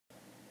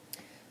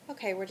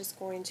Okay, we're just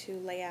going to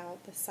lay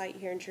out the site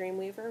here in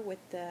Dreamweaver with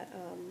the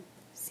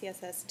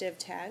CSS div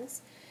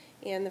tags.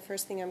 And the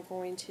first thing I'm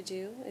going to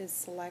do is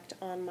select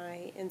on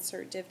my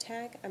insert div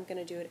tag. I'm going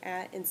to do it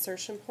at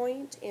insertion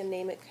point and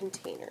name it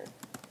container.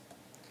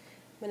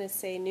 I'm going to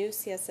say new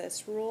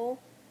CSS rule,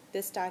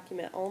 this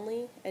document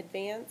only,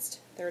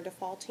 advanced, they're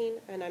defaulting,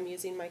 and I'm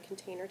using my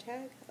container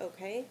tag.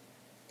 Okay.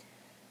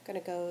 I'm going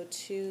to go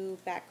to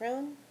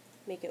background,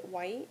 make it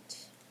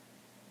white.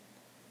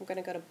 I'm going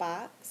to go to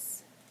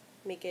box,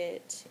 make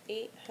it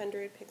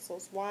 800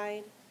 pixels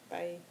wide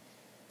by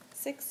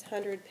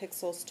 600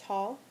 pixels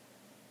tall.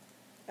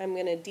 I'm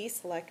going to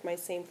deselect my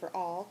same for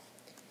all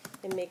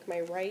and make my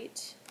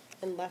right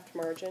and left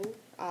margin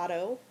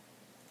auto.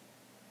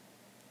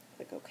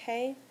 Click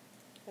OK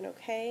and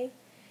OK.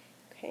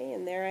 Okay,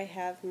 and there I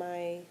have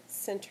my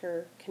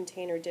center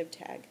container div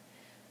tag.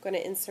 I'm going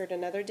to insert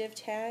another div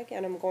tag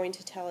and I'm going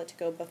to tell it to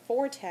go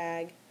before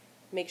tag,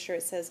 make sure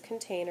it says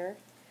container.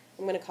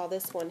 I'm going to call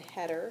this one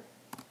header.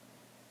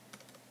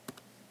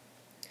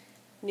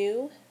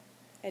 New,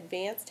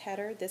 advanced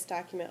header, this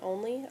document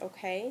only,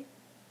 okay.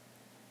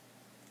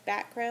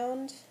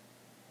 Background,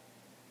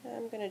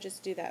 I'm going to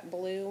just do that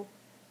blue.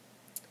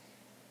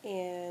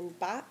 And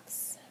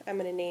box, I'm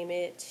going to name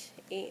it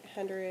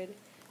 800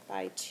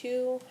 by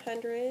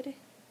 200.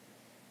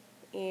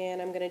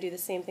 And I'm going to do the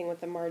same thing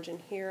with the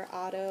margin here,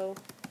 auto,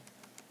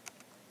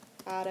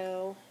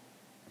 auto,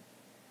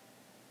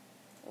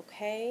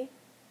 okay.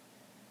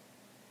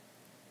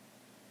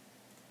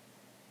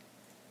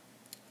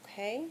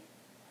 Okay.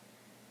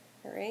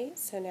 Alright,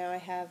 so now I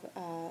have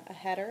a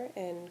header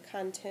and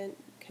content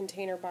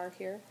container bar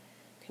here,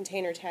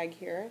 container tag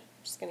here. I'm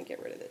just going to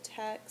get rid of the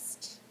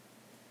text,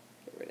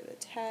 get rid of the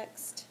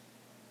text.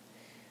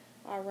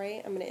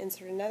 Alright, I'm going to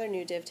insert another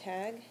new div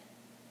tag,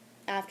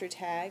 after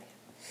tag,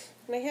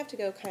 and I have to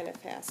go kind of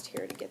fast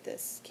here to get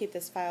this, keep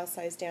this file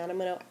size down. I'm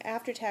going to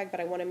after tag, but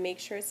I want to make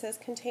sure it says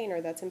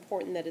container. That's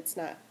important that it's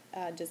not,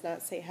 does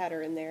not say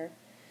header in there.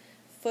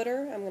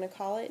 Footer, I'm going to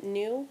call it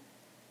new,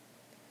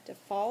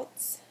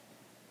 defaults.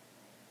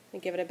 I'm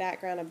going to give it a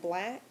background of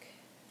black.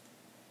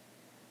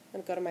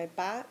 I'm going to go to my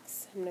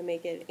box. I'm going to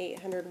make it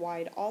 800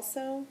 wide also.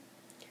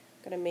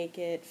 I'm going to make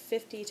it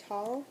 50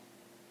 tall.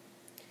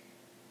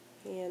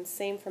 And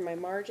same for my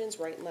margins,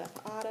 right and left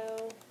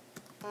auto,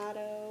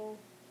 auto.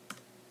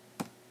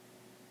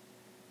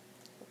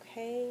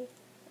 Okay,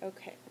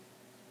 okay.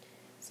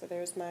 So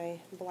there's my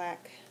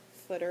black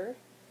footer.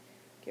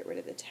 Get rid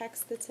of the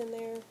text that's in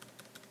there.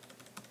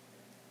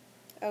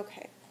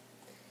 Okay.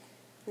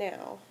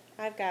 Now,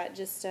 I've got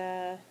just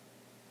an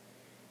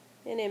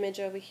image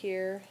over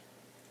here.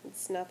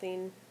 It's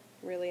nothing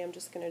really. I'm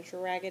just going to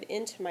drag it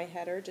into my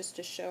header just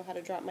to show how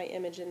to drop my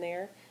image in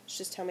there. It's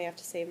just tell me I have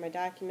to save my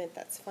document.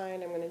 That's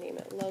fine. I'm going to name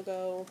it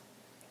logo.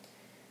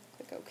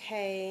 Click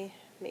OK.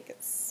 Make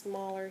it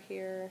smaller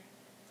here.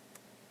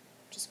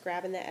 Just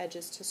grabbing the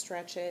edges to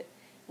stretch it.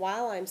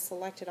 While I'm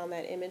selected on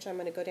that image, I'm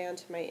going to go down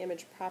to my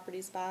image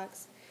properties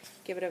box,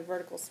 give it a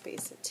vertical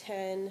space of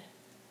 10.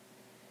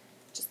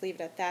 Just leave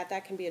it at that.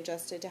 That can be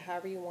adjusted to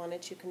however you want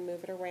it. You can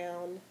move it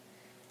around.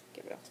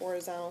 Give it a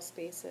horizontal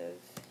space of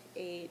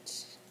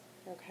 8.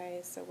 Okay,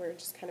 so we're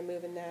just kind of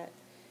moving that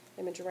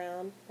image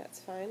around. That's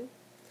fine.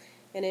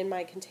 And in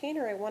my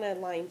container, I want to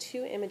line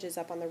 2 images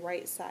up on the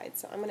right side.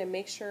 So I'm going to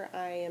make sure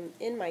I am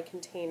in my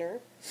container.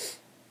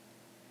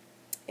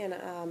 And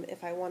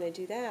if I want to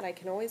do that, I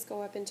can always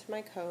go up into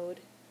my code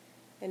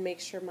and make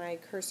sure my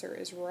cursor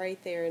is right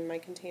there in my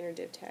container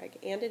div tag.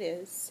 And it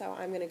is. So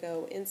I'm going to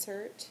go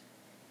insert,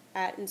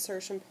 at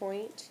insertion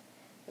point.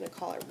 I'm going to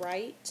call it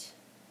right.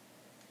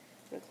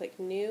 I'm going to click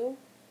new,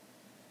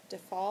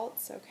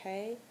 defaults,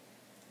 okay.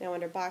 Now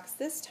under box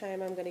this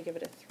time I'm going to give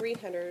it a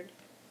 300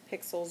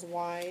 pixels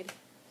wide,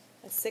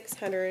 a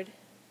 600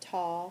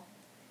 tall,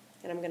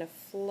 and I'm going to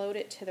float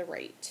it to the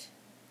right.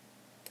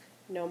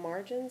 No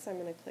margins, I'm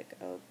going to click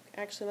oh,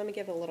 actually let me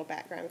give it a little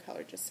background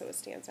color just so it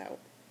stands out.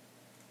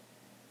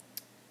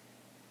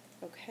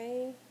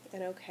 Okay,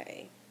 and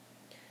okay.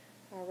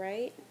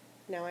 Alright,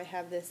 now I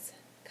have this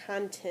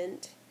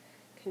content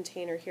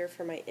container here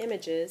for my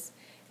images,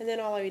 and then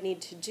all I would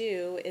need to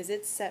do is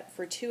it's set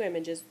for 2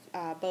 images,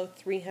 both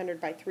 300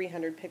 by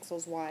 300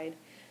 pixels wide,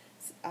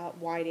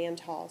 wide and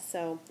tall.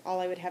 So all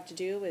I would have to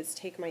do is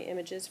take my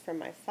images from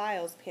my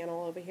files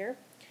panel over here,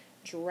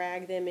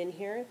 drag them in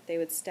here. They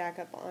would stack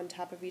up on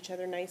top of each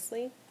other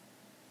nicely.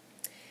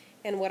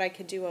 And what I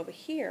could do over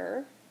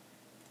here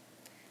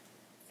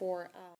for